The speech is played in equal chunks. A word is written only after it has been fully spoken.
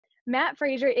Matt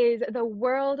Fraser is the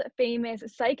world famous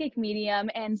psychic medium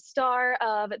and star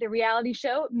of the reality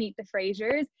show Meet the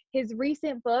Frasers. His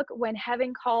recent book, When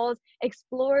Heaven Calls,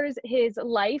 explores his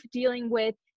life dealing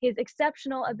with his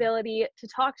exceptional ability to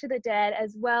talk to the dead,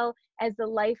 as well as the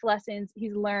life lessons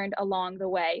he's learned along the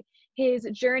way. His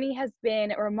journey has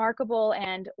been remarkable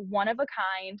and one of a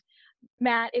kind.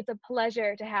 Matt, it's a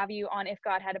pleasure to have you on If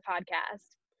God Had a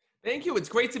Podcast. Thank you. It's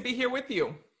great to be here with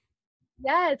you.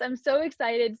 Yes, I'm so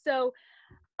excited.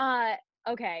 Uh,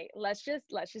 okay, let's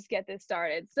just get this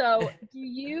started. So, do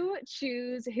you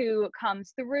choose who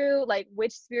comes through, like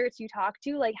which spirits you talk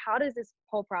to? Like, how does this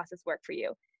whole process work for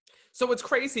you? So it's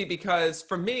crazy because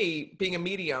for me, being a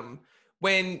medium,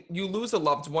 when you lose a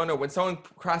loved one or when someone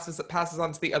passes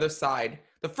on to the other side,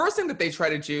 the first thing that they try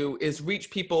to do is reach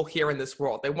people here in this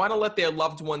world. They want to let their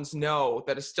loved ones know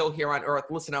that are still here on earth.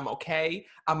 Listen, I'm okay.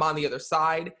 I'm on the other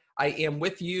side. I am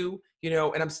with you,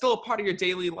 and I'm still a part of your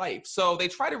daily life. So they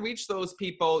try to reach those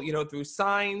people, through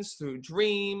signs, through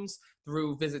dreams,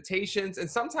 through visitations, and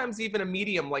sometimes even a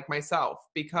medium like myself,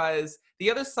 because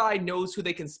the other side knows who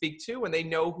they can speak to and they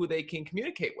know who they can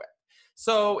communicate with.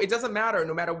 So it doesn't matter,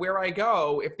 no matter where I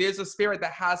go, if there's a spirit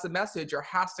that has a message or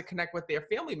has to connect with their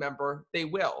family member, they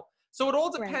will. So it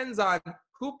all Right. depends on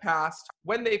who passed,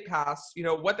 when they passed,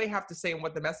 what they have to say and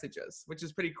what the message is, which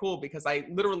is pretty cool because I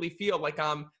literally feel like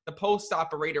I'm the post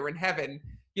operator in heaven,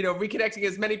 reconnecting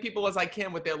as many people as I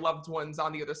can with their loved ones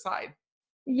on the other side.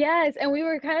 Yes, and we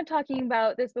were kind of talking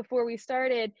about this before we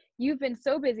started. You've been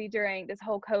so busy during this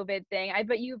whole COVID thing. I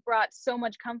bet you've brought so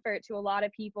much comfort to a lot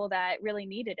of people that really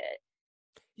needed it.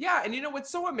 Yeah, and what's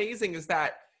so amazing is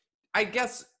that I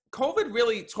guess COVID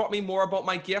really taught me more about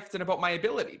my gift and about my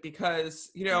ability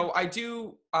because, Yeah. I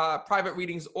do private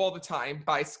readings all the time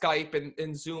by Skype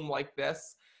and Zoom like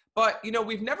this. But,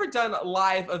 we've never done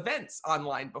live events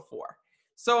online before.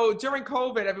 So during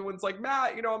COVID, everyone's like,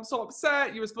 Matt, I'm so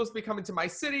upset. You were supposed to be coming to my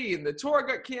city and the tour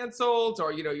got canceled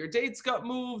or, your dates got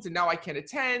moved and now I can't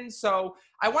attend. So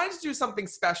I wanted to do something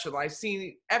special. I've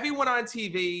seen everyone on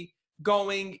TV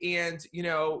going and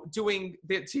doing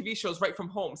the TV shows right from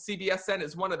home. CBSN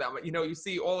is one of them. You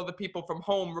see all of the people from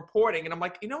home reporting, and I'm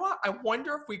like, you know what? I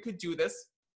wonder if we could do this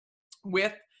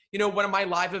with one of my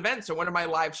live events or one of my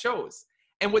live shows.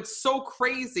 And what's so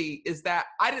crazy is that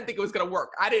I didn't think it was going to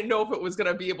work. I didn't know if it was going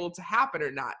to be able to happen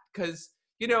or not because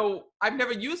I've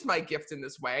never used my gift in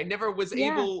this way. I never was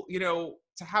Yeah. able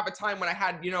to have a time when I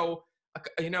had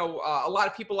a lot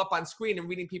of people up on screen and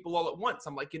reading people all at once.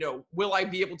 I'm like, will I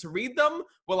be able to read them?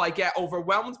 Will I get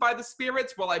overwhelmed by the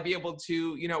spirits? Will I be able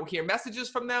to, hear messages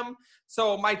from them?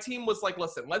 So my team was like,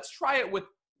 listen, let's try it with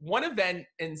one event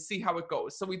and see how it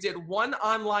goes. So we did one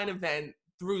online event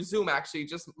through Zoom, actually,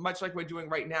 just much like we're doing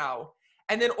right now.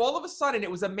 And then all of a sudden,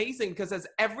 it was amazing because as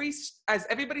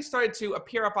everybody started to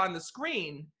appear up on the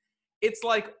screen, it's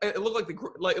like it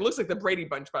looks like the Brady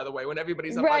Bunch, by the way, when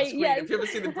everybody's up on Right. screen. Yes. If you ever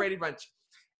see the Brady Bunch,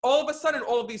 all of a sudden,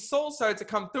 all of these souls started to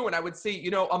come through, and I would see,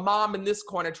 a mom in this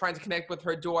corner trying to connect with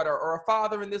her daughter, or a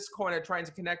father in this corner trying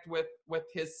to connect with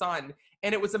his son.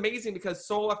 And it was amazing because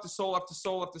soul after soul after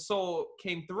soul after soul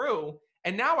came through.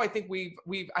 And now I think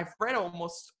I've read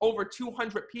almost over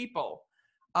 200 people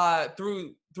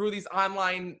through these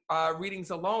online readings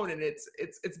alone, and it's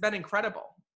been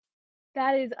incredible.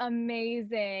 That is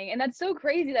amazing. And that's so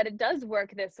crazy that it does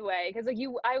work this way. Cause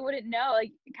I wouldn't know,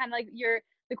 like kind of like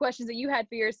the questions that you had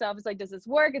for yourself is like, does this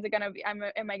work? Is it going to be, am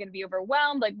I going to be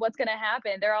overwhelmed? Like what's going to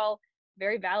happen? They're all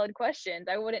very valid questions.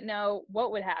 I wouldn't know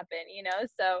what would happen.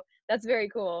 So that's very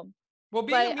cool. Well,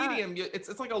 being a But, medium, it's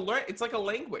like it's like a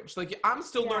language. Like I'm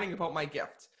still yeah, learning about my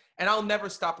gift, and I'll never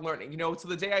stop learning. To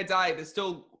the day I die, there's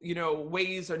still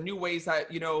ways or new ways that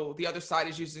the other side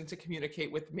is using to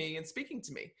communicate with me and speaking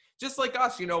to me. Just like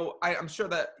us, I'm sure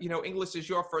that English is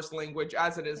your first language,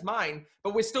 as it is mine.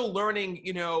 But we're still learning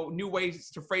new ways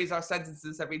to phrase our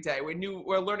sentences every day.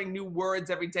 We're learning new words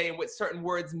every day and what certain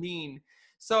words mean.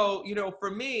 So, for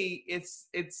me, it's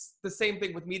the same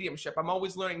thing with mediumship. I'm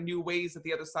always learning new ways that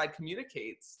the other side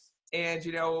communicates. And,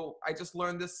 I just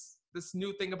learned this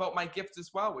new thing about my gift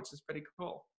as well, which is pretty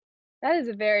cool. that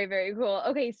is very, very cool.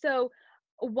 Okay. So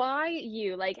why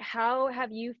you, like, how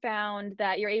have you found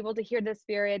that you're able to hear the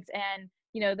spirits and,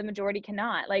 the majority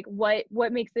cannot? Like what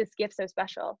makes this gift so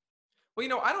special?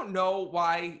 Well, I don't know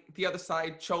why the other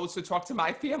side chose to talk to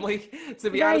my family, to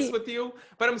be honest Right. with you,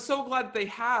 but I'm so glad they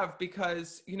have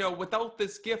because, without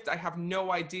this gift, I have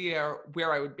no idea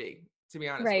where I would be, to be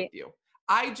honest with Right. you.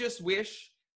 I just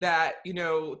wish that,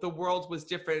 the world was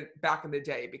different back in the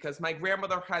day because my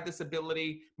grandmother had this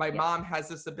ability. My Yes. mom has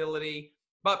this ability.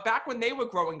 But back when they were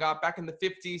growing up, back in the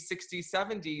 50s, 60s,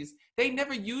 70s, they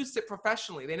never used it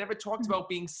professionally. They never talked Mhm. about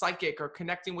being psychic or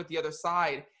connecting with the other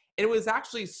side. It was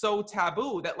actually so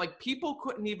taboo that like people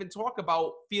couldn't even talk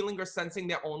about feeling or sensing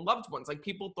their own loved ones. Like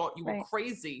people thought you were Right.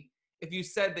 crazy if you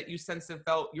said that you sensed and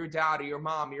felt your dad or your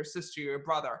mom or your sister or your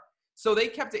brother. So they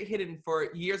kept it hidden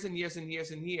for years and years and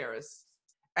years and years.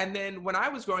 And then when I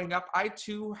was growing up, I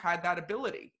too had that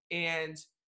ability. And,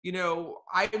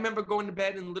 I remember going to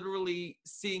bed and literally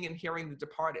seeing and hearing the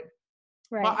departed.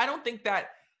 But Right. I don't think that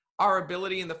our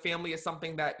ability in the family is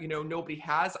something that, nobody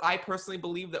has. I personally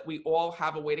believe that we all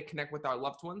have a way to connect with our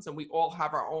loved ones, and we all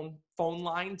have our own phone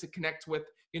line to connect with,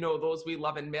 those we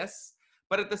love and miss.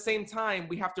 But at the same time,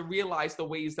 we have to realize the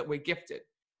ways that we're gifted.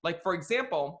 Like, for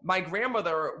example, my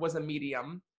grandmother was a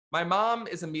medium. My mom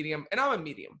is a medium and I'm a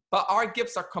medium, but our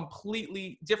gifts are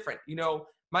completely different.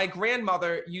 My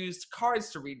grandmother used cards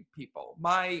to read people.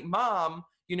 My mom,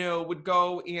 would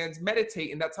go and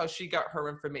meditate, and that's how she got her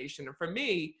information. And for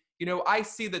me, I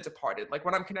see the departed. Like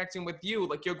when I'm connecting with you,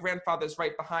 like your grandfather's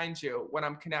right behind you when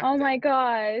I'm Oh connecting. my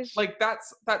gosh. Like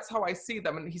that's how I see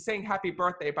them. And he's saying happy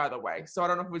birthday, by the way. So I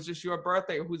don't know if it was just your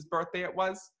birthday or whose birthday it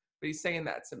was, but he's saying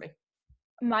that to me.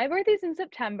 My birthday's in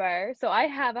September, so I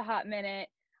have a hot minute.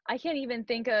 I can't even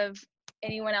think of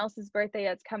anyone else's birthday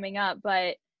that's coming up,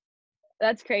 but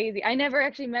that's crazy. I never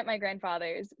actually met my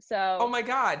grandfathers. Oh So, my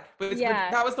God. But yeah.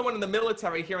 that was the one in the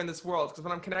military here in this world. Because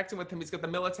when I'm connecting with him, he's got the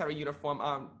military uniform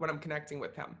on when I'm connecting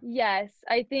with him. Yes,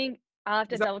 I think I'll have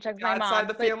to Is that double check with your my dad's side mom,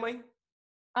 of the but family?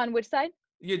 on which side?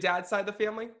 Your dad's side of the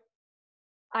family?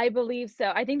 I believe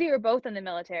so. I think they were both in the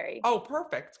military. Oh,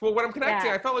 perfect. Well, when I'm connecting,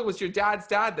 Yeah. I felt like it was your dad's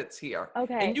dad that's here. And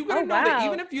Okay. you got Oh, to know that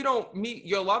even wow. if you don't meet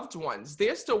your loved ones,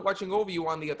 they're still watching over you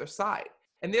on the other side.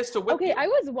 And they're still with Okay, you. I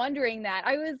was wondering that.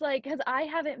 I was like, because I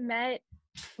haven't met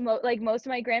like most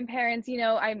of my grandparents,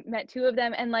 I met two of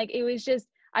them, and like it was just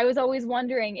I was always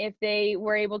wondering if they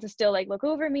were able to still like look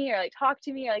over me or like talk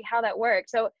to me or like how that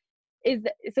works. So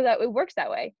so that it works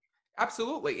that way.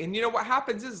 Absolutely. And you know what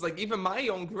happens is like even my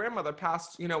own grandmother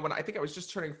passed, when I think I was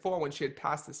just turning 4 when she had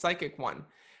passed the psychic one.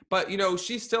 But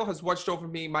she still has watched over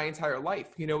me my entire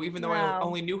life. Even though I Wow.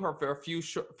 only knew her for a few,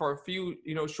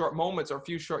 short moments or a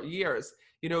few short years,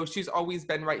 she's always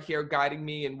been right here guiding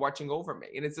me and watching over me.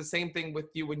 And it's the same thing with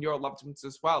you and your loved ones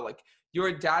as well. Like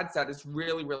your dad's dad is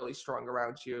really, really strong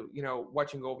around you,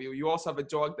 watching over you. You also have a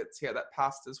dog that's here that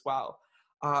passed as well.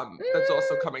 That's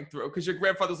also Mm. coming through because your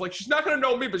grandfather's like, she's not going to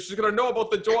know me, but she's going to know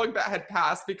about the dog that had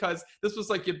passed because this was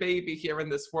like your baby here in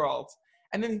this world.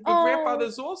 And then your Oh.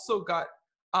 grandfather's also got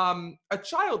a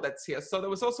child that's here. So there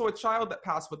was also a child that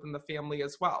passed within the family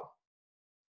as well.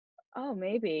 Oh,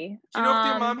 maybe. Do you know if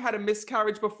your mom had a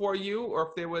miscarriage before you or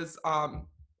if there was a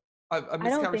I don't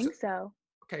miscarriage? think so.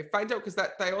 Okay, find out because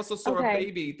that I also saw a Okay.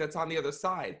 baby that's on the other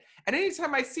side. And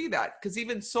anytime I see that, because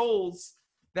even souls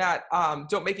that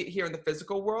don't make it here in the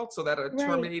physical world, so that are Right.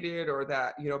 terminated or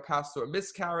that pass through a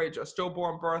miscarriage or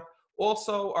stillborn birth,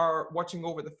 also are watching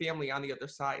over the family on the other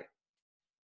side.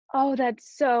 Oh,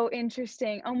 that's so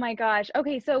interesting. Oh my gosh.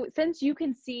 Okay, so since you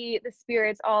can see the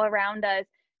spirits all around us,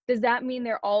 does that mean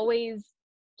they're always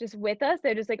just with us?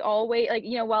 They're just like always like,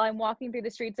 while I'm walking through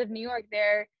the streets of New York,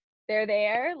 they're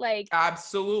there? Like,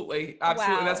 Absolutely,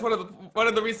 absolutely. That's wow. one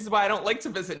of the reasons why I don't like to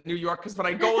visit New York because when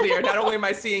I go there, not only am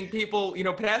I seeing people,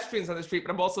 pedestrians on the street,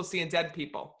 but I'm also seeing dead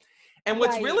people. And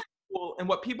what's Right. really cool and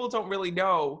what people don't really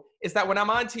know is that when I'm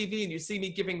on TV and you see me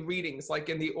giving readings, like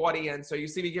in the audience, or you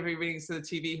see me giving readings to the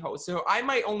TV host, so I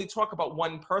might only talk about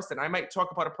one person. I might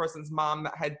talk about a person's mom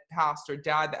that had passed or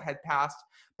dad that had passed,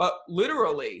 but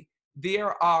literally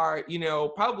there are,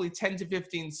 probably 10 to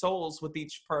 15 souls with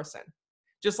each person.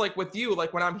 Just like with you,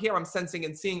 like when I'm here, I'm sensing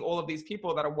and seeing all of these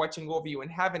people that are watching over you in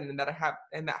heaven and that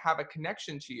have a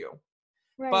connection to you.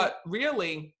 Right. But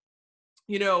really,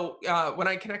 when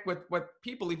I connect with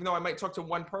people, even though I might talk to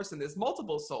one person, there's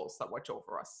multiple souls that watch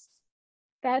over us.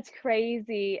 That's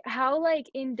crazy. How like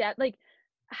in depth like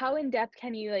how in depth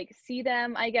can you like see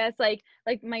them? I guess like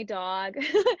my dog.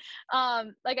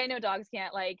 Like I know dogs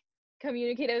can't like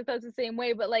communicate with us the same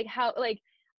way, but like how like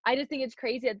I just think it's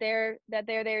crazy that they're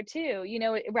there too,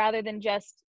 rather than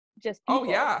just Oh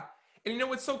people. yeah. And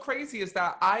what's so crazy is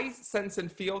that I sense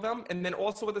and feel them, and then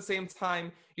also at the same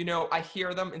time, I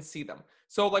hear them and see them.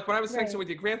 So like when I was connecting Right. with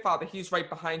your grandfather, he's right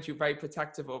behind you, very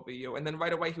protective over you. And then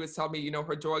right away he was telling me,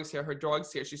 her dog's here, her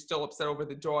dog's here. She's still upset over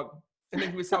the dog. And then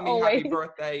he was telling me happy Always.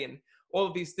 birthday and all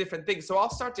of these different things. So I'll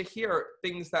start to hear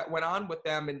things that went on with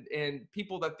them and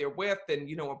people that they're with and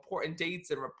important dates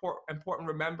and important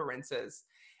remembrances.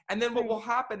 And then what will Right.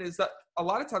 happen is that a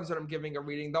lot of times when I'm giving a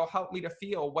reading, they'll help me to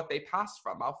feel what they passed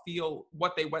from. I'll feel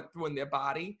what they went through in their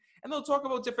body, and they'll talk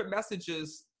about different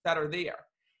messages that are there.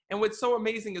 And what's so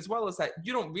amazing as well is that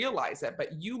you don't realize it,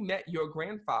 but you met your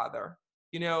grandfather,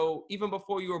 even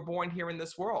before you were born here in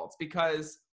this world,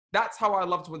 because that's how our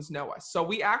loved ones know us. So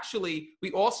we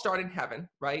all start in heaven,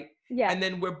 right? Yes. And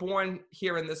then we're born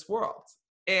here in this world.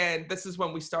 And this is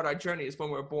when we start our journey, is when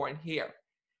we're born here.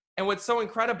 And what's so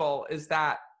incredible is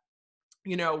that,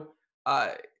 you know,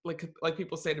 like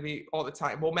people say to me all the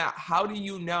time, well, Matt, how do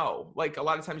you know? Like a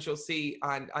lot of times you'll see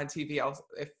on TV,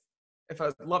 if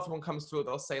a loved one comes through,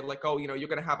 they'll say like, oh, you're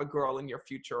going to have a girl in your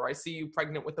future, or I see you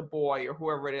pregnant with a boy, or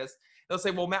whoever it is. They'll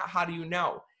say, well, Matt, how do you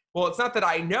know? Well, it's not that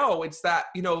I know, it's that,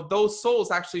 those souls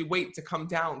actually wait to come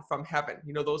down from heaven.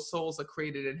 Those souls are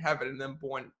created in heaven and then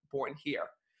born here.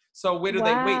 So where do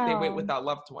they wait? They wait Wow. with our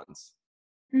loved ones.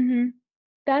 Hmm.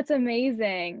 That's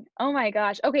amazing. Oh my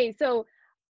gosh. Okay, so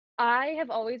I have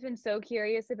always been so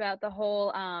curious about the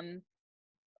whole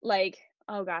like,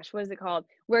 oh gosh, what is it called?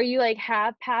 Where you like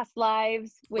have past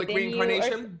lives Like within you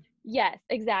reincarnation? yes,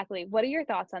 exactly. What are your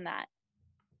thoughts on that?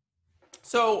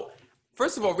 So,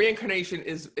 first of all, reincarnation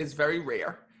is very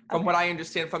rare, from what Okay. I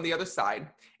understand from the other side.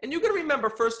 And you're going to remember,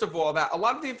 first of all, that a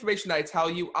lot of the information that I tell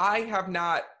you, I have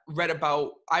not read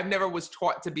about. I've never was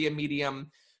taught to be a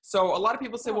medium. So a lot of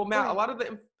people say, Oh, well, Matt, good.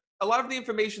 a lot of the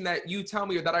information that you tell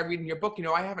me or that I read in your book,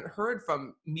 I haven't heard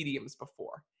from mediums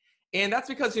before. And that's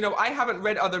because, I haven't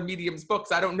read other mediums'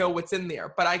 books. I don't know what's in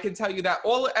there. But I can tell you that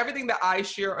everything that I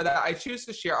share or that I choose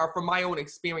to share are from my own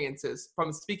experiences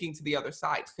from speaking to the other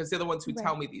side, because they're the ones who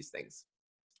tell Right. me these things.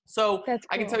 So That's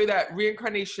I can tell cool. you that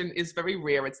reincarnation is very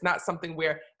rare. It's not something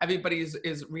where everybody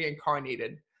is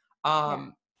reincarnated, Yeah.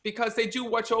 because they do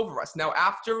watch over us. Now,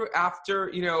 after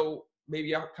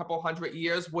maybe a couple hundred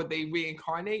years, would they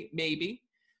reincarnate? Maybe,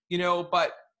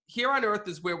 but here on earth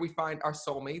is where we find our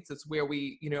soulmates. It's where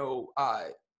we,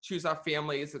 choose our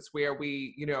families. It's where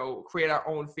we, create our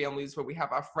own families, where we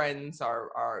have our friends,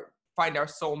 our find our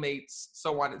soulmates,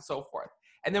 so on and so forth.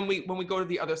 And then when we go to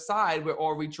the other side, we're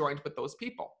all rejoined with those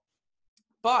people.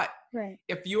 But Right.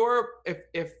 if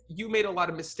you made a lot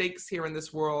of mistakes here in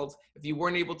this world, if you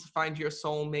weren't able to find your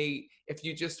soulmate, if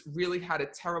you just really had a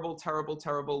terrible, terrible,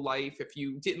 terrible life, if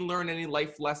you didn't learn any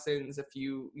life lessons, if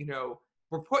you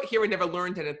were put here and never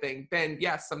learned anything, then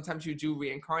yes, sometimes you do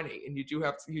reincarnate and you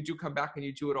do come back and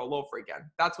you do it all over again.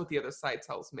 That's what the other side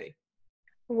tells me.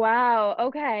 Wow.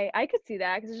 Okay. I could see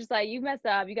that because it's just like you messed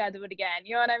up, you gotta do it again.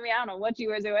 You know what I mean? I don't know what you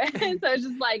were doing. So it's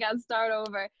just like I'll start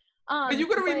over. But you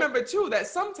got to But remember too that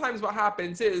sometimes what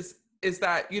happens is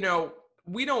that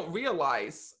we don't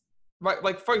realize, right?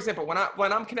 Like for example, when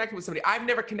I'm connected with somebody, I've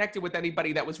never connected with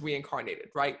anybody that was reincarnated,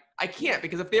 right? I can't, yeah.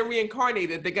 because if they're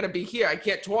reincarnated, they're gonna be here. I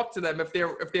can't talk to them if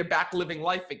they're back living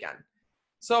life again.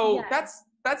 So Yes.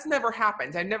 that's never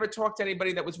happened. I never talked to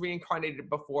anybody that was reincarnated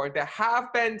before. There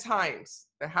have been times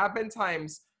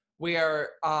where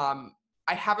I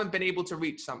haven't been able to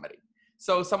reach somebody.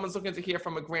 So someone's looking to hear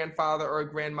from a grandfather or a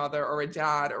grandmother or a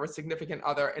dad or a significant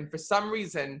other, and for some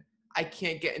reason, I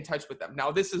can't get in touch with them.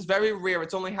 Now, this is very rare.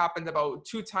 It's only happened about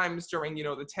 2 times during,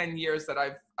 the 10 years that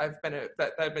I've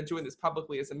been doing this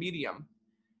publicly as a medium.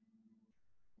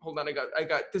 Hold on, I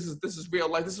got this is real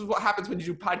life. This is what happens when you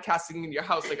do podcasting in your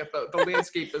house. I got the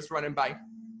landscape is running by.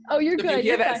 Oh, you're If you good.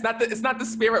 hear You're that, fine. it's not the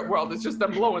spirit world. It's just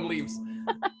them blowing leaves.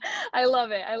 I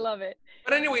love it. I love it.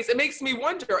 But anyways, it makes me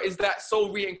wonder, is that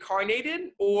soul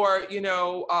reincarnated, or,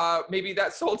 maybe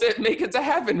that soul didn't make it to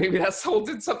heaven. Maybe that soul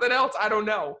did something else. I don't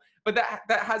know. But that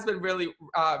has been really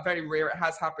very rare. It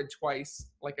has happened twice,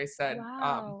 like I said.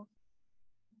 Wow.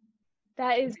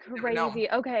 That is You never know. crazy.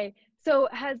 Okay. So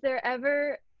has there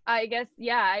ever, I guess,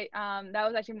 yeah, that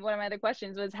was actually one of my other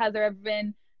questions was, has there ever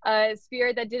been a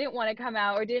spirit that didn't want to come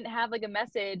out or didn't have like a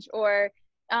message, or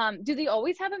do they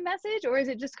always have a message, or is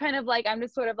it just kind of like, I'm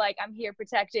just sort of like, I'm here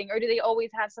protecting, or do they always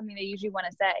have something they usually want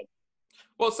to say?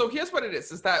 Well, so here's what it is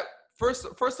that first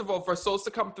of all, for souls to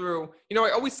come through,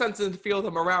 I always sense and feel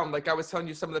them around. Like I was telling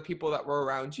you, some of the people that were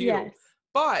around you. Yes.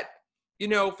 But,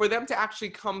 for them to actually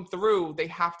come through, they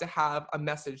have to have a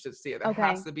message that's there. There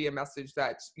has Okay. to be a message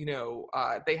that,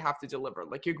 they have to deliver.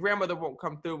 Like your grandmother won't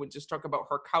come through and just talk about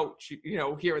her couch,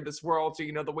 here in this world,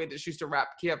 or, the way that she used to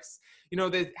wrap gifts.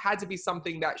 There had to be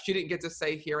something that she didn't get to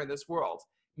say here in this world.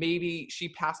 Maybe she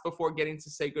passed before getting to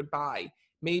say goodbye. Hmm.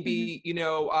 Maybe,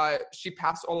 she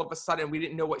passed all of a sudden. We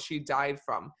didn't know what she died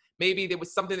from. Maybe there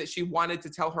was something that she wanted to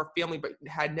tell her family but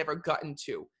had never gotten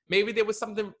to. Maybe there was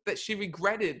something that she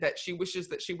regretted that she wishes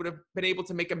that she would have been able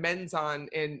to make amends on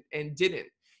and didn't.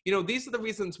 These are the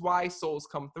reasons why souls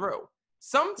come through. Right.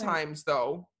 Sometimes,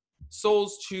 though,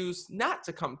 souls choose not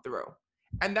to come through.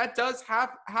 And that does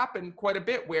happen quite a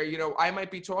bit where, I might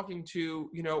be talking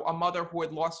to, a mother who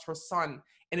had lost her son,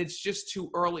 and it's just too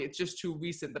early. It's just too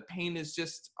recent. The pain is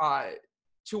just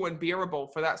too unbearable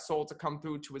for that soul to come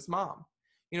through to his mom.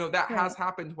 That has Right.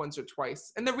 happened once or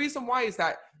twice. And the reason why is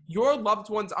that your loved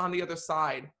ones on the other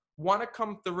side want to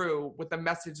come through with a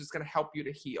message that's going to help you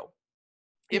to heal.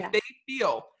 If Yes. they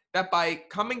feel that by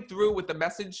coming through with the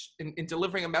message and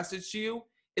delivering a message to you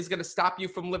is going to stop you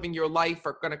from living your life,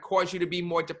 or going to cause you to be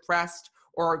more depressed,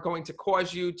 or going to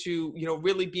cause you to,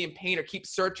 really be in pain or keep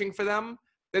searching for them,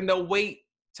 then they'll wait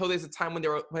till there's a time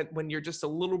when you're just a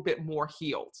little bit more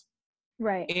healed.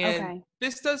 Right. And Okay.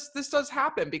 this does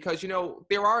happen because, you got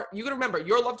to remember,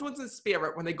 your loved ones in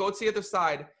spirit, when they go to the other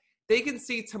side, they can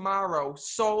see tomorrow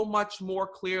so much more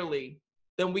clearly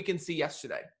than we can see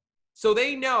yesterday. So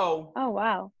they know Oh,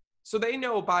 wow.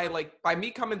 by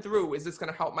me coming through, is this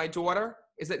going to help my daughter?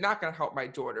 Is it not going to help my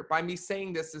daughter? By me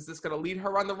saying this, is this going to lead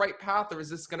her on the right path, or is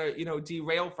this going to,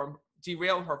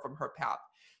 derail her from her path?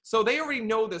 So they already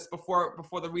know this before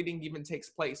the reading even takes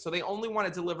place. So they only want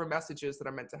to deliver messages that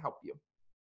are meant to help you.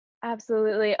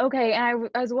 Absolutely. Okay, and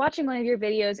I was watching one of your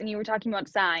videos and you were talking about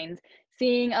signs,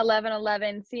 seeing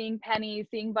 1111, seeing pennies,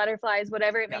 seeing butterflies,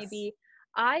 whatever it may Yes. be.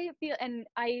 I feel, and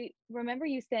I remember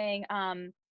you saying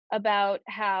about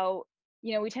how,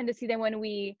 we tend to see them when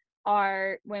we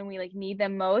like need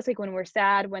them most, like when we're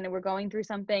sad, when we're going through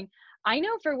something. I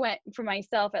know for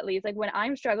myself at least, like when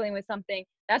I'm struggling with something,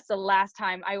 that's the last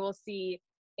time I will see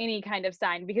any kind of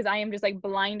sign, because I am just like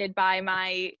blinded by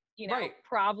my Right.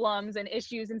 problems and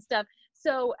issues and stuff.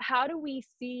 So how do we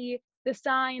see the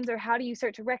signs, or how do you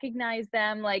start to recognize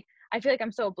them? Like, I feel like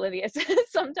I'm so oblivious.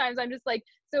 Sometimes I'm just like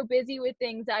so busy with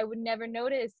things I would never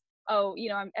notice. Oh,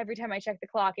 every time I check the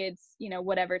clock, it's,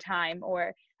 whatever time.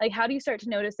 Or like, how do you start to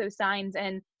notice those signs,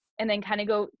 and then kind of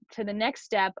go to the next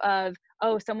step of,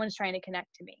 oh, someone's trying to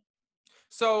connect to me?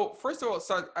 So first of all,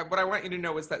 what I want you to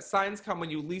know is that signs come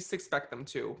when you least expect them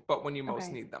to, but when you most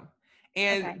Okay. need them.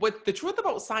 And Okay. what the truth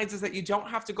about signs is that you don't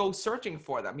have to go searching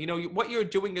for them. What you're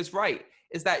doing is right.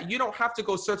 Is that you don't have to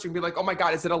go searching and be like, oh my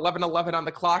God, is it 11:11 on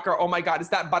the clock? Or, oh my God, is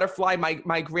that butterfly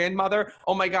my grandmother?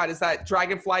 Oh my God, is that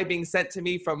dragonfly being sent to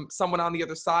me from someone on the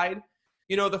other side?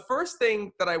 The first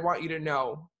thing that I want you to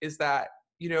know is that,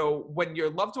 when your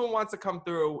loved one wants to come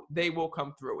through, they will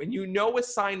come through. And a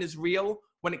sign is real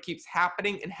when it keeps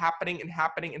happening and happening and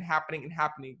happening and happening and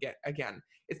happening again.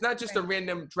 It's not just a Right.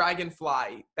 random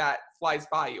dragonfly that flies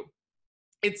by you.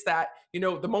 It's that,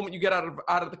 the moment you get out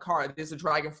of the car, there's a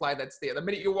dragonfly that's there. The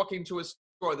minute you're walking to a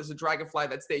store, there's a dragonfly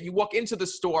that's there. You walk into the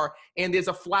store and there's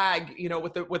a flag,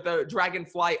 with a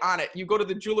dragonfly on it. You go to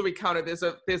the jewelry counter, there's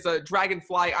a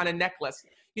dragonfly on a necklace.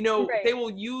 They Right. will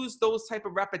use those type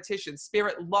of repetitions.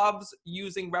 Spirit loves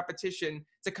using repetition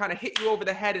to kind of hit you over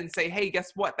the head and say, hey,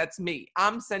 guess what? That's me.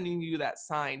 I'm sending you that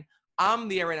sign. I'm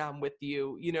there and I'm with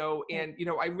you, Right. and,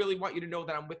 I really want you to know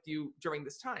that I'm with you during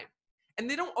this time. And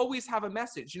they don't always have a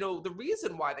message. The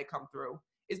reason why they come through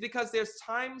is because there's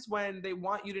times when they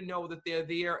want you to know that they're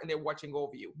there and they're watching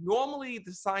over you. Normally,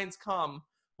 the signs come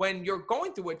when you're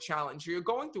going through a challenge or you're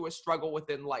going through a struggle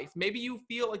within life. Maybe you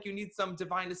feel like you need some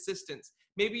divine assistance.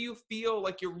 Maybe you feel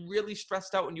like you're really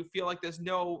stressed out and you feel like there's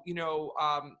no,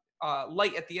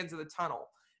 light at the ends of the tunnel.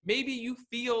 Maybe you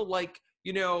feel like,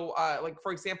 like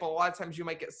for example, a lot of times you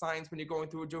might get signs when you're going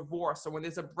through a divorce or when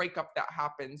there's a breakup that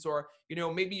happens, or,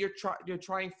 maybe you're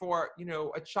trying for,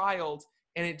 a child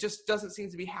and it just doesn't seem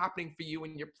to be happening for you.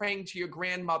 And you're praying to your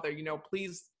grandmother,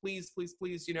 please, please, please,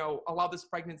 please, allow this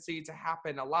pregnancy to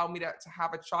happen. Allow me to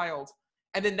have a child.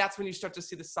 And then that's when you start to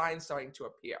see the signs starting to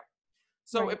appear.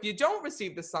 So Right. if you don't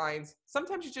receive the signs,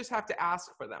 sometimes you just have to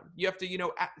ask for them. You have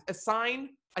to,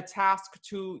 assign a task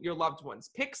to your loved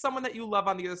ones. Pick someone that you love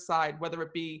on the other side, whether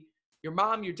it be your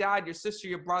mom, your dad, your sister,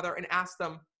 your brother, and ask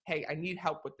them, hey, I need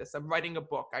help with this. I'm writing a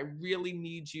book. I really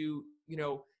need you,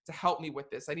 to help me with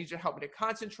this. I need you to help me to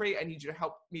concentrate. I need you to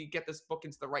help me get this book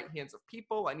into the right hands of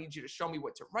people. I need you to show me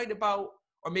what to write about.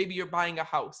 Or maybe you're buying a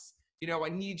house. I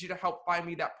need you to help find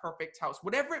me that perfect house.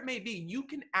 Whatever it may be, you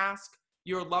can ask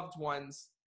your loved ones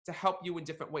to help you in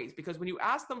different ways. Because when you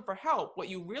ask them for help, what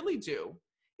you really do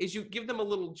is you give them a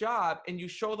little job and you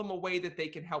show them a way that they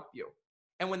can help you.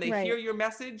 And when they hear Right. your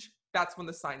message, that's when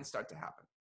the signs start to happen.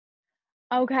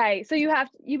 Okay, so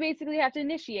you basically have to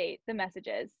initiate the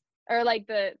messages, or like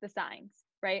the signs,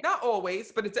 right? Not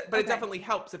always, but it Okay. definitely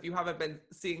helps if you haven't been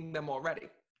seeing them already.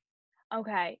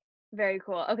 Okay. Very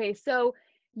cool. Okay, so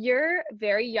you're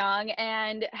very young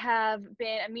and have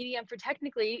been a medium for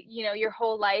technically, your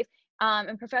whole life,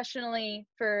 and professionally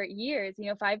for years,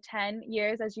 5, 10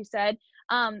 years, as you said.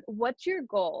 What's your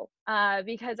goal?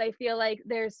 Because I feel like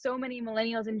there's so many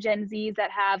millennials and Gen Zs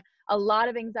that have a lot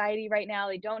of anxiety right now.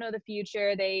 They don't know the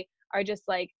future. They are just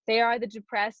like, they are the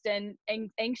depressed and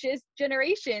anxious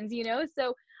generations, you know?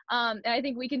 So, and I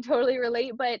think we can totally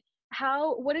relate, but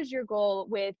what is your goal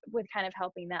with kind of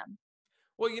helping them?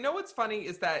 Well, you know what's funny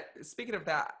is that, speaking of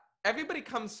that, everybody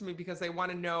comes to me because they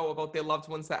want to know about their loved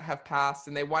ones that have passed,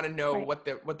 and they want to know Right.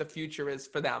 what the future is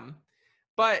for them.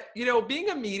 But, you know, being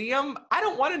a medium, I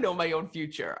don't want to know my own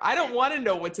future. I don't want to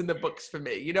know what's in the books for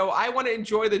me. You know, I want to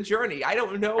enjoy the journey. I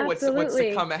don't know what's to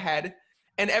Absolutely. come ahead,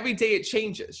 and every day it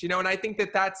changes. You know, and I think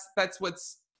that that's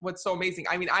what's so amazing.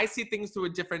 I mean, I see things through a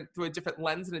different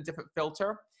lens and a different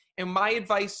filter. And my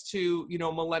advice to, you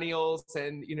know, millennials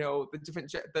and, you know, the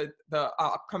different the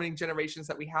upcoming generations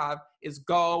that we have is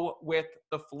go with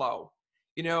the flow.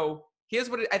 You know, here's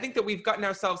I think that we've gotten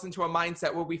ourselves into a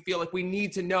mindset where we feel like we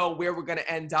need to know where we're going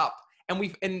to end up. And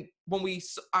when we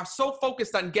are so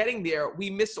focused on getting there, we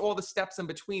miss all the steps in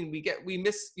between. We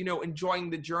miss, you know, enjoying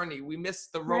the journey. We miss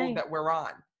the road Right. that we're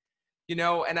on, you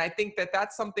know. And I think that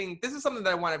this is something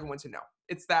that I want everyone to know.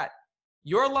 It's that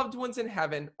your loved ones in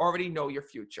heaven already know your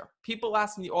future. People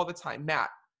ask me all the time, Matt,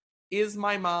 is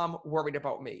my mom worried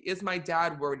about me? Is my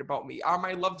dad worried about me? Are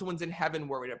my loved ones in heaven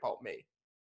worried about me?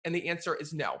 And the answer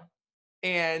is no.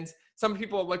 And some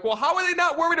people are like, well, how are they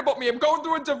not worried about me? I'm going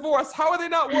through a divorce. How are they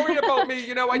not worried about me?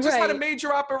 You know, I just had a Right.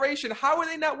 major operation. How are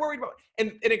they not worried about?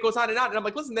 And it goes on and on. And I'm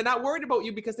like, listen, they're not worried about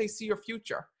you because they see your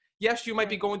future. Yes, you might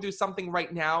be Right. going through something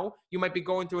right now. You might be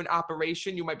going through an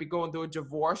operation. You might be going through a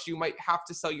divorce. You might have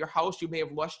to sell your house. You may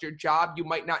have lost your job. You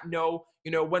might not know, you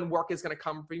know, when work is going to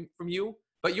come from you.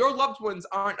 But your loved ones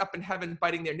aren't up in heaven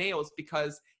biting their nails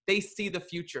because they see the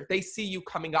future. They see you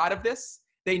coming out of this.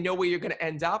 They know where you're going to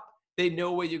end up. They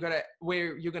know where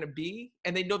you're gonna be,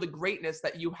 and they know the greatness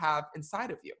that you have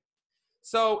inside of you.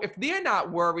 So if they're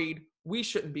not worried, we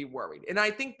shouldn't be worried. And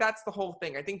I think that's the whole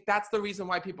thing. I think that's the reason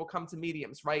why people come to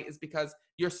mediums, right? Is because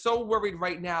you're so worried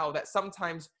right now that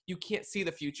sometimes you can't see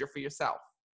the future for yourself.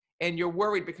 And you're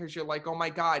worried because you're like, oh my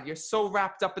God, you're so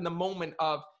wrapped up in the moment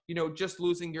of, you know, just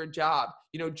losing your job,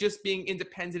 you know, just being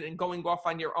independent and going off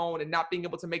on your own and not being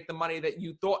able to make the money that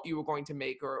you thought you were going to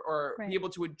make, or be Right. able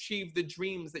to achieve the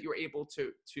dreams that you're able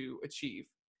to achieve.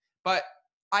 But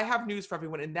I have news for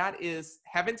everyone, and that is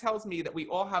heaven tells me that we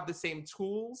all have the same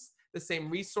tools, the same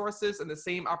resources, and the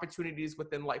same opportunities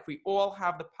within life. We all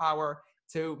have the power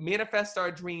to manifest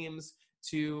our dreams,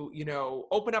 to, you know,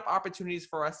 open up opportunities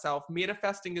for ourselves.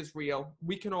 Manifesting is real.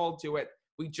 We can all do it.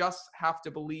 We just have to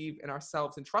believe in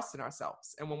ourselves and trust in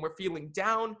ourselves. And when we're feeling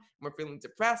down, and we're feeling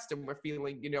depressed, and we're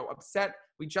feeling, you know, upset,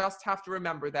 we just have to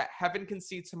remember that heaven can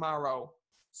see tomorrow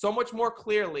so much more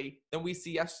clearly than we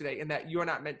see yesterday, and that you're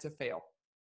not meant to fail.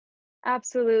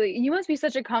 Absolutely. You must be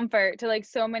such a comfort to like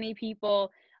so many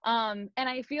people. And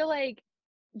I feel like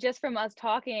just from us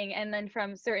talking and then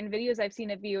from certain videos I've seen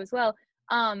of you as well,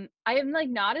 I am like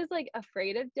not as like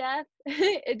afraid of death.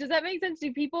 Does that make sense?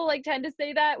 Do people like tend to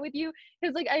say that with you?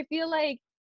 Because like I feel like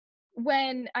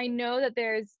when I know that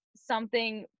there's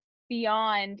something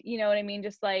beyond, you know what I mean,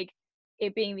 just like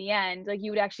it being the end, like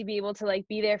you would actually be able to like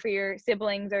be there for your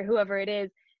siblings or whoever it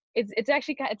is. It's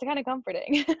actually it's kind of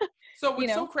comforting, So you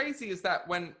what's so know? crazy is that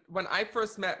when I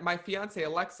first met my fiance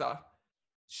Alexa,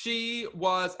 she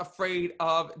was afraid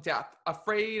of death,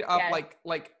 afraid of Yes.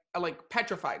 like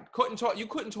petrified. Couldn't talk. You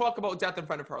couldn't talk about death in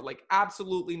front of her. Like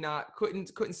absolutely not.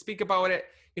 Couldn't speak about it.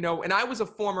 You know. And I was a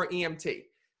former EMT,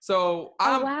 so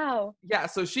Oh, I'm wow. yeah.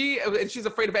 So she's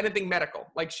afraid of anything medical.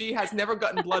 Like she has never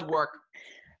gotten blood work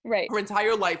Right. her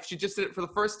entire life. She just did it for the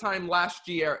first time last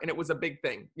year, and it was a big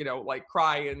thing, you know, like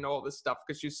crying and all this stuff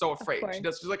because she's so Of afraid. course.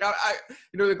 She's like,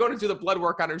 you know, they're going to do the blood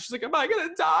work on her. She's like, am I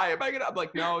gonna die? Am I gonna? I'm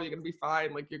like, no, you're gonna be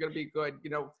fine. Like, you're gonna be good,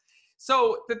 you know.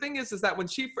 So the thing is that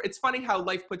it's funny how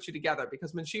life puts you together,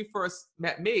 because when she first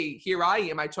met me, here I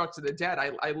am. I talk to the dead.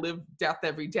 I live death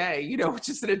every day, you know,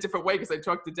 just in a different way because I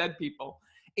talk to dead people.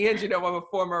 And you know, I'm a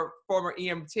former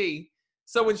EMT.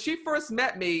 So when she first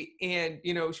met me, and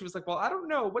you know, she was like, well, I don't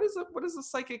know, what does a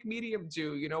psychic medium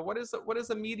do? You know, what is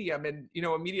a medium? And you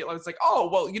know, immediately I was like, oh,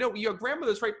 well, you know, your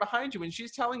grandmother's right behind you, and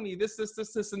she's telling me this,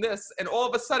 and this. And all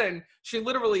of a sudden, she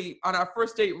literally on our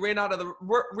first date ran out of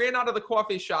the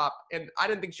coffee shop, and I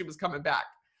didn't think she was coming back.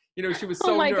 You know, she was Oh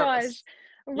so my nervous. gosh.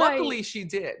 Right. Luckily, she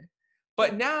did.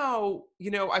 But now,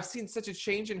 you know, I've seen such a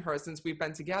change in her since we've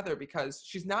been together, because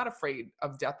she's not afraid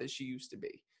of death as she used to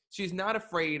be. She's not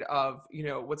afraid of, you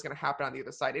know, what's going to happen on the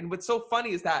other side. And what's so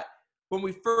funny is that when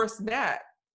we first met,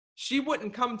 she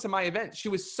wouldn't come to my event. She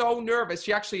was so nervous.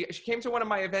 She came to one of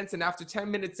my events, and after 10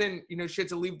 minutes in, you know, she had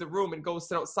to leave the room and go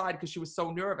sit outside because she was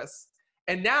so nervous.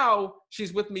 And now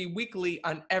she's with me weekly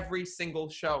on every single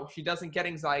show. She doesn't get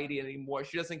anxiety anymore.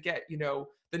 She doesn't get,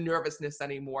 the nervousness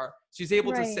anymore. She's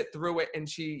able to Right. sit through it. And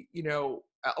she,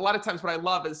 a lot of times what I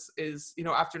love is,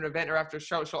 after an event or after a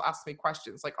show, she'll ask me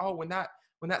questions like, oh, when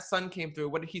that sun came through,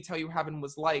 what did he tell you heaven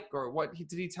was like? Or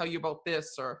did he tell you about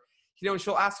this? Or,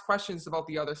 she'll ask questions about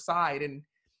the other side. And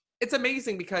it's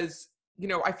amazing because,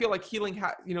 I feel like healing,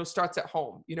 starts at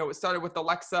home. It started with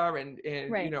Alexa and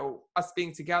Right. us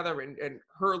being together and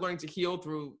her learning to heal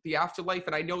through the afterlife.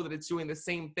 And I know that it's doing the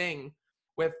same thing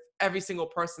with every single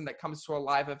person that comes to a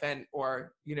live event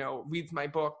or, reads my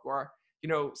book or,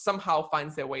 somehow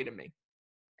finds their way to me.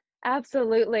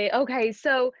 Absolutely. Okay,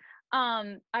 so,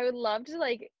 I would love to,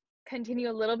 like, continue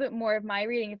a little bit more of my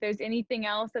reading if there's anything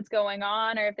else that's going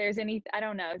on or if there's I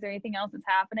don't know, is there anything else that's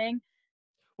happening?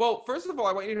 Well, first of all,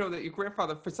 I want you to know that your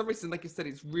grandfather, for some reason, like you said,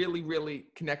 he's really, really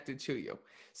connected to you. I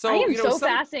So, am so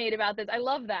fascinated about this. I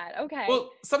love that. Okay.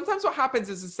 sometimes what happens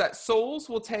is that souls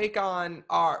will take on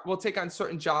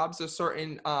certain jobs or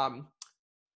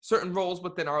certain roles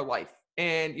within our life.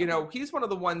 And, Okay. he's one of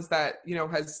the ones that,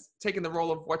 has taken the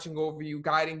role of watching over you,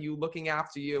 guiding you, looking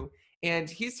after you. And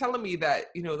he's telling me that,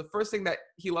 the first thing that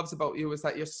he loves about you is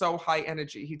that you're so high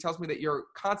energy. He tells me that you're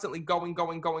constantly going,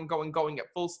 going, going, going, going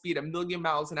at full speed, a million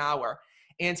miles an hour.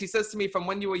 And he says to me from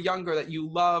when you were younger that you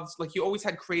loved, like you always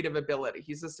had creative ability.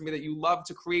 He says to me that you love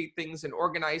to create things and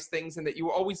organize things and that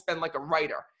you always been like a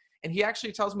writer. And he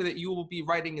actually tells me that you will be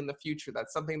writing in the future.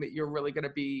 That's something that you're really going to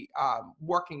be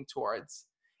working towards.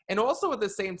 And also at the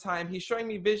same time, he's showing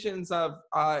me visions of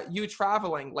you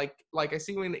traveling, like I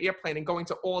see you in the airplane and going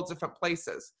to all different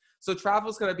places. So travel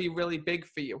is going to be really big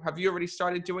for you. Have you already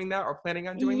started doing that or planning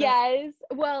on doing that? Yes.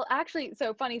 Well, actually,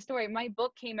 so funny story. My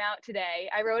book came out today.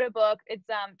 I wrote a book. It's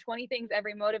 20 things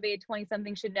every motivated 20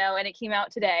 something should know, and it came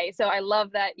out today. So I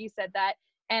love that you said that.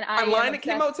 And I am Online, it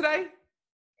came obsessed. out today?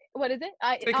 What is it?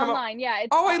 Did it come out? Online. Yeah,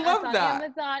 Oh, I it's love on that.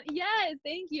 Amazon. Yes,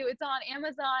 thank you. It's on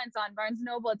Amazon. It's on Barnes&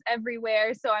 Noble. It's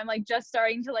everywhere. So I'm like just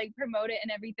starting to like promote it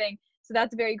and everything. So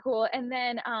that's very cool. And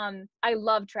then I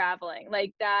love traveling.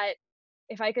 Like that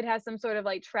if I could have some sort of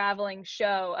like traveling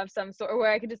show of some sort or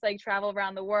where I could just like travel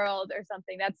around the world or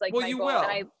something. That's like Well, my you goal. And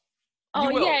will. oh,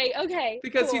 You will. yay. Okay,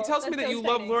 Because he cool. tells me That's that so you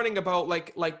love exciting. learning about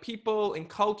like people and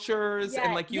cultures and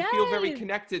Yeah. like you feel very Yes.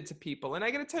 connected to people. And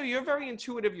I got to tell you, you're very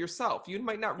intuitive yourself. You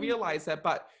might not Thank you. realize that,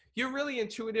 but you're really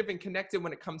intuitive and connected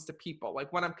when it comes to people.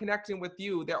 Like when I'm connecting with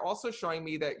you, they're also showing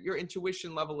me that your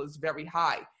intuition level is very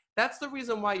high. That's the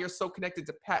reason why you're so connected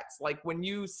to pets. Like when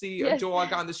you see a Yes.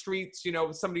 dog on the streets,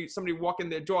 somebody walking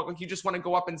their dog, like you just want to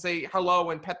go up and say hello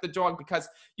and pet the dog because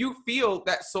you feel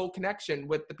that soul connection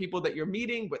with the people that you're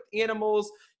meeting, with animals,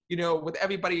 with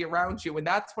everybody around you. And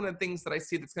that's one of the things that I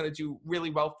see that's going to do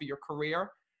really well for your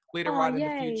career later Oh, on in the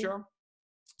yay. future.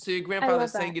 So your I love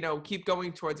grandfather's saying, that. keep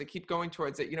going towards it, keep going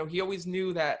towards it. He always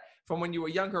knew that from when you were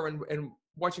younger and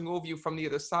watching over you from the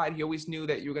other side, he always knew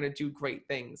that you were going to do great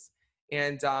things.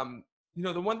 And,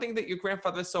 the one thing that your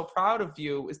grandfather is so proud of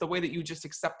you is the way that you just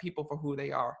accept people for who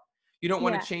they are. You don't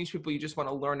want to Yeah. change people. You just want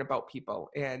to learn about people.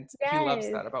 And he loves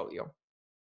Yes. that about you.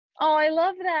 Oh, I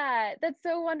love that. That's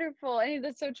so wonderful. And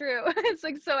that's so true. It's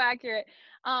like so accurate.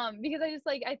 Because I just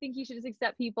like I think you should just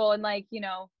accept people and like,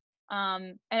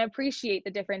 and appreciate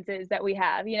the differences that we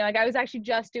have. Like I was actually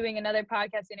just doing another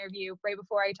podcast interview right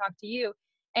before I talked to you.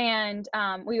 And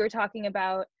we were talking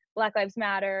about Black Lives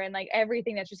Matter and like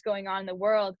everything that's just going on in the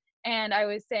world. And I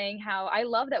was saying how I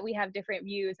love that we have different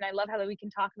views and I love how that we can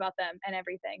talk about them and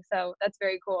everything. So that's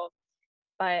very cool.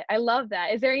 But I love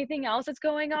that. Is there anything else that's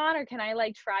going on, or can I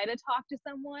like try to talk to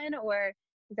someone, or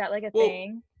is that like a Well,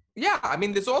 thing? yeah, I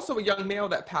mean, there's also a young male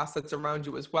that passed that's around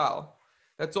you as well.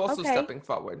 That's also Okay. stepping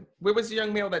forward. Where was the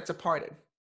young male that departed?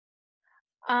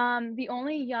 The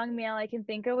only young male I can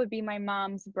think of would be my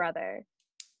mom's brother.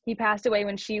 He passed away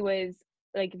when she was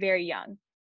like very young.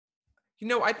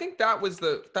 I think that was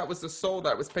the soul that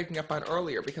I was picking up on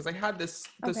earlier because I had the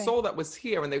Okay. soul that was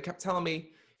here and they kept telling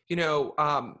me, you know,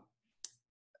 um,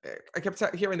 I kept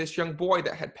hearing this young boy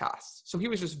that had passed. So he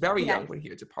was just very young Yes. when he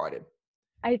had departed.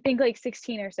 I think like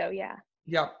 16 or so. Yeah.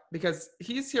 Yeah, because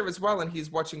he's here as well and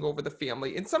he's watching over the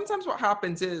family. And sometimes what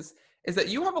happens is that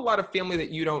you have a lot of family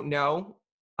that you don't know,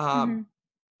 Hmm. um,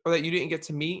 or that you didn't get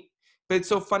to meet. But it's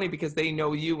so funny because they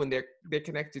know you and they're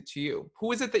connected to you.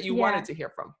 Who is it that you wanted Yeah. to hear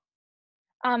from?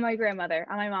 My grandmother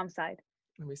on my mom's side.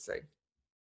 Let me see.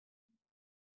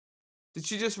 Did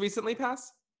she just recently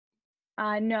pass?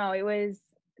 No, it was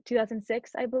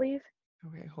 2006, I believe.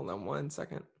 Okay, hold on one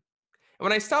second. And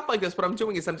when I stop like this, what I'm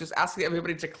doing is I'm just asking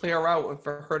everybody to clear out and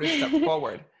for her to step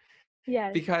forward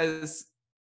Yes. because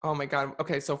Oh my God.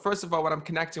 Okay. So first of all, when I'm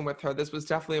connecting with her, this was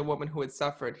definitely a woman who had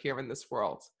suffered here in this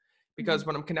world. Mhm. Because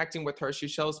when I'm connecting with her, she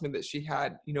shows me that she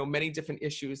had, many different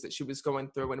issues that she was going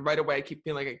through. And right away, I keep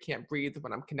feeling like I can't breathe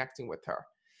when I'm connecting with her.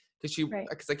 Right.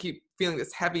 Because I keep feeling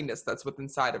this heaviness that's within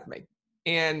inside of me.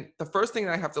 And the first thing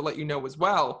that I have to let you know as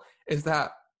well is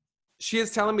that she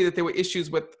is telling me that there were issues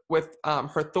with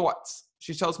her thoughts.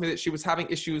 She tells me that she was having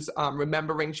issues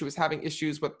remembering. She was having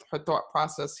issues with her thought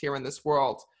process here in this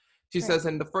world. She Right. says,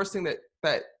 and the first thing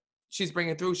that she's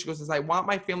bringing through, she goes, is I want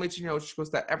my family to know. She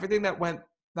goes that everything that went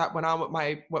on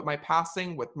with my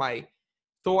passing, with my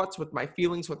thoughts, with my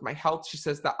feelings, with my health. She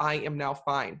says that I am now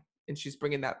fine, and she's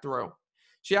bringing that through.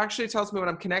 She actually tells me when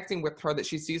I'm connecting with her that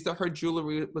she sees that her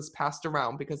jewelry was passed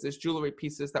around because there's jewelry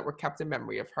pieces that were kept in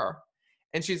memory of her,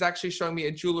 and she's actually showing me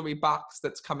a jewelry box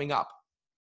that's coming up.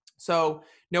 So,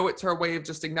 no, it's her way of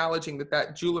just acknowledging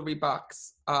that jewelry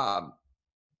box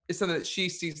is something that she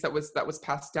sees that was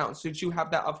passed down. So, did you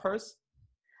have that of hers?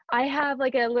 I have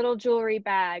like a little jewelry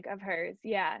bag of hers.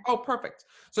 Yeah. Oh, perfect.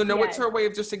 So, no, it's Yes. her way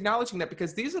of just acknowledging that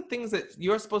because these are things that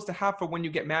you're supposed to have for when you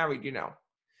get married.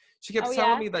 She Oh kept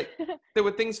telling yeah. me like there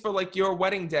were things for like your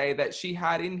wedding day that she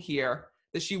had in here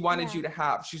that she wanted Yeah. you to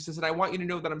have. She says, and I want you to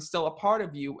know that I'm still a part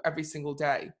of you every single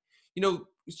day.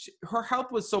 Her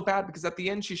health was so bad because at the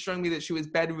end she's showing me that she was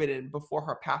bedridden before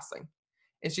her passing.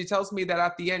 And she tells me that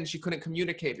at the end she couldn't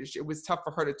communicate. It was tough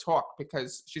for her to talk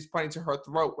because she's pointing to her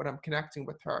throat when I'm connecting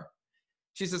with her.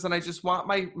 She says, and I just want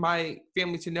my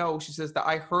family to know, she says, that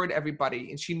I heard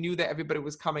everybody, and she knew that everybody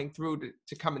was coming through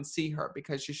to come and see her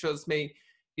because she shows me,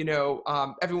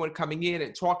 everyone coming in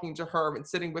and talking to her and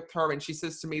sitting with her. And she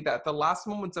says to me that the last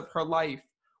moments of her life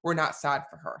were not sad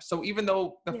for her. So even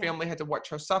though the Yeah. family had to watch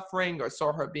her suffering or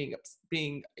saw her being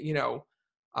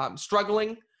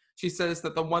struggling, she says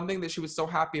that the one thing that she was so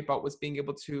happy about was being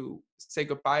able to say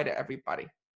goodbye to everybody.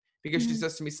 Because she Mhm.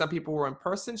 says to me, some people were in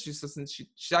person. She says, and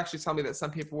she actually told me that some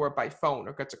people were by phone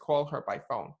or got to call her by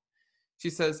phone. She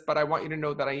says, but I want you to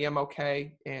know that I am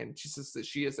okay. And she says that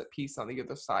she is at peace on the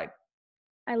other side.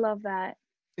 I love that.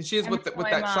 And she is I'm gonna with tell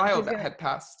my that mom. child She's that gonna. had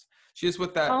passed. She is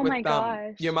with that Oh with my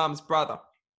your gosh. mom's brother.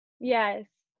 Yes.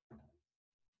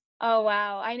 Oh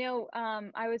wow. I know.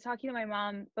 I was talking to my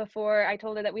mom before I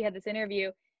told her that we had this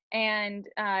interview, and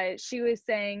she was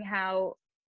saying how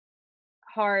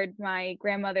hard my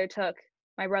grandmother took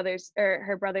my brother's or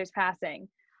her brother's passing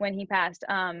when he passed.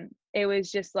 It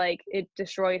was just like it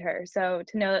destroyed her. So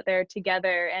to know that they're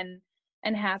together and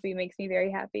happy makes me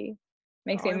very happy.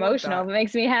 Makes Oh, me I love emotional, that. but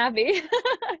makes me happy.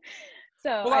 So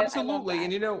Well, I love absolutely.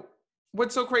 that. And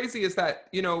what's so crazy is that,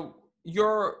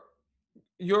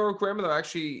 your grandmother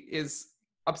actually is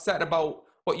upset about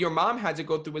what your mom had to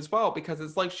go through as well, because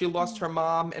it's like she lost Mhm. her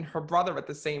mom and her brother at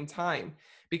the same time.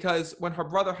 Because when her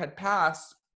brother had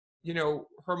passed,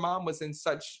 her mom was in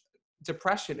such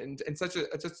depression and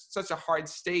such a hard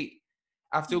state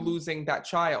after Mhm. losing that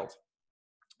child.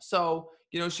 So,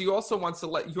 she also wants to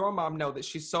let your mom know that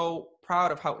she's so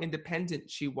proud of how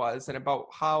independent she was and about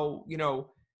how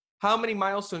many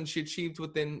milestones she achieved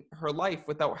within her life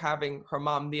without having her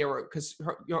mom near her. Because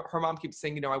her mom keeps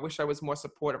saying, I wish I was more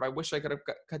supportive. I wish I could have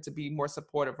got to be more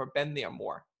supportive or been there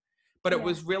more. But it Yeah.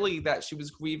 was really that she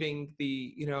was grieving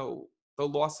the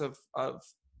loss of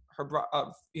her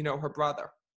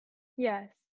brother Yes.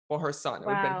 or her son. It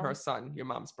would have been her Wow. son, your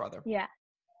mom's brother. Yeah.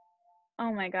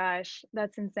 Oh my gosh,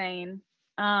 that's insane.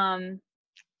 Um,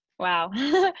 wow.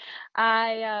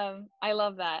 I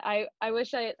love that. I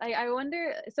wish I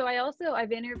wonder, so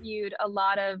I've interviewed a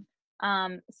lot of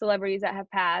celebrities that have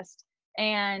passed,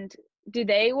 and do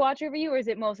they watch over you, or is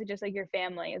it mostly just like your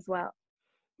family as well?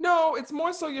 No, it's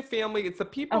more so your family. It's the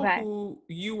people Okay. who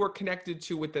you were connected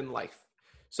to within life.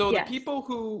 So the Yes. people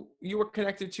who you were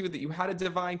connected to that you had a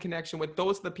divine connection with,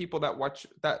 those are the people that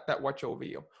watch over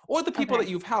you. Or the people that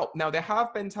Okay. you've helped. Now there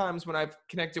have been times when I've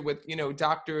connected with,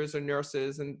 doctors or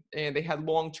nurses and they had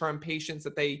long-term patients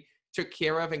that they took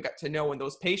care of and got to know, and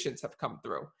those patients have come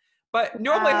through. But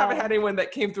normally I haven't had Wow. anyone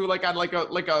that came through like on like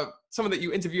a someone that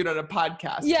you interviewed on a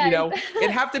podcast, Yes.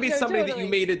 It'd have to be No, somebody that you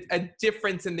totally. made a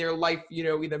difference in their life,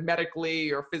 either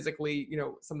medically or physically,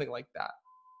 something like that.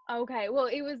 Okay. Well,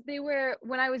 it was they were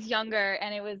when I was younger,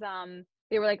 and it was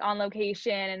they were like on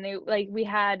location, and they like we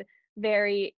had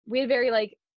very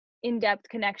like in-depth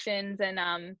connections,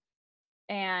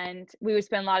 and we would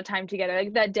spend a lot of time together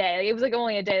like that day. Like, it was like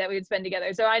only a day that we would spend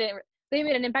together. So they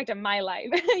made an impact on my life.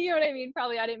 You know what I mean?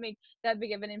 Probably I didn't make that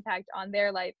big of an impact on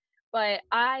their life, but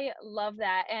I love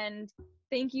that. And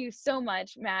thank you so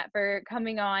much, Matt, for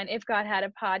coming on If God Had a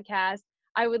Podcast.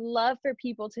 I would love for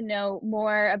people to know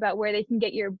more about where they can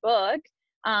get your book,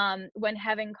 When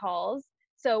Heaven Calls.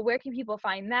 So where can people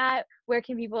find that? Where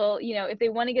can people, if they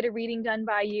want to get a reading done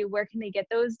by you, where can they get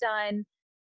those done?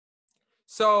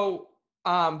 So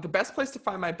the best place to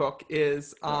find my book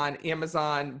is Yeah. on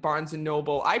Amazon, Barnes and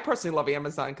Noble. I personally love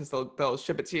Amazon because they'll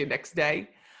ship it to you next day.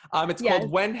 It's called Yes.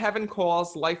 When Heaven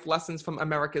Calls: Life Lessons from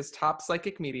America's Top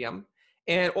Psychic Medium.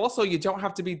 And also, you don't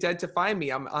have to be dead to find me.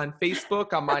 I'm on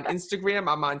Facebook, I'm on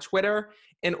Instagram, I'm on Twitter.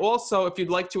 And also, if you'd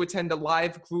like to attend a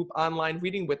live group online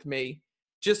reading with me,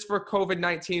 just for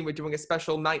COVID-19, we're doing a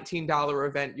special $19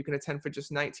 event. You can attend for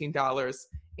just $19.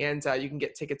 And you can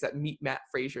get tickets at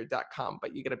meetmattfraser.com,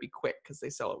 but you got to be quick because they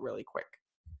sell it really quick.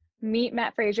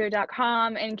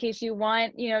 Meetmattfraser.com in case you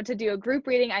want, to do a group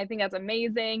reading. I think that's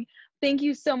amazing. Thank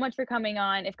you so much for coming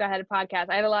on If God Had a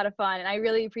Podcast. I had a lot of fun, and I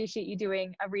really appreciate you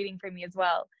doing a reading for me as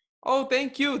well. Oh,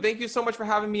 thank you. Thank you so much for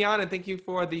having me on, and thank you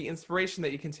for the inspiration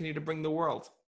that you continue to bring the world.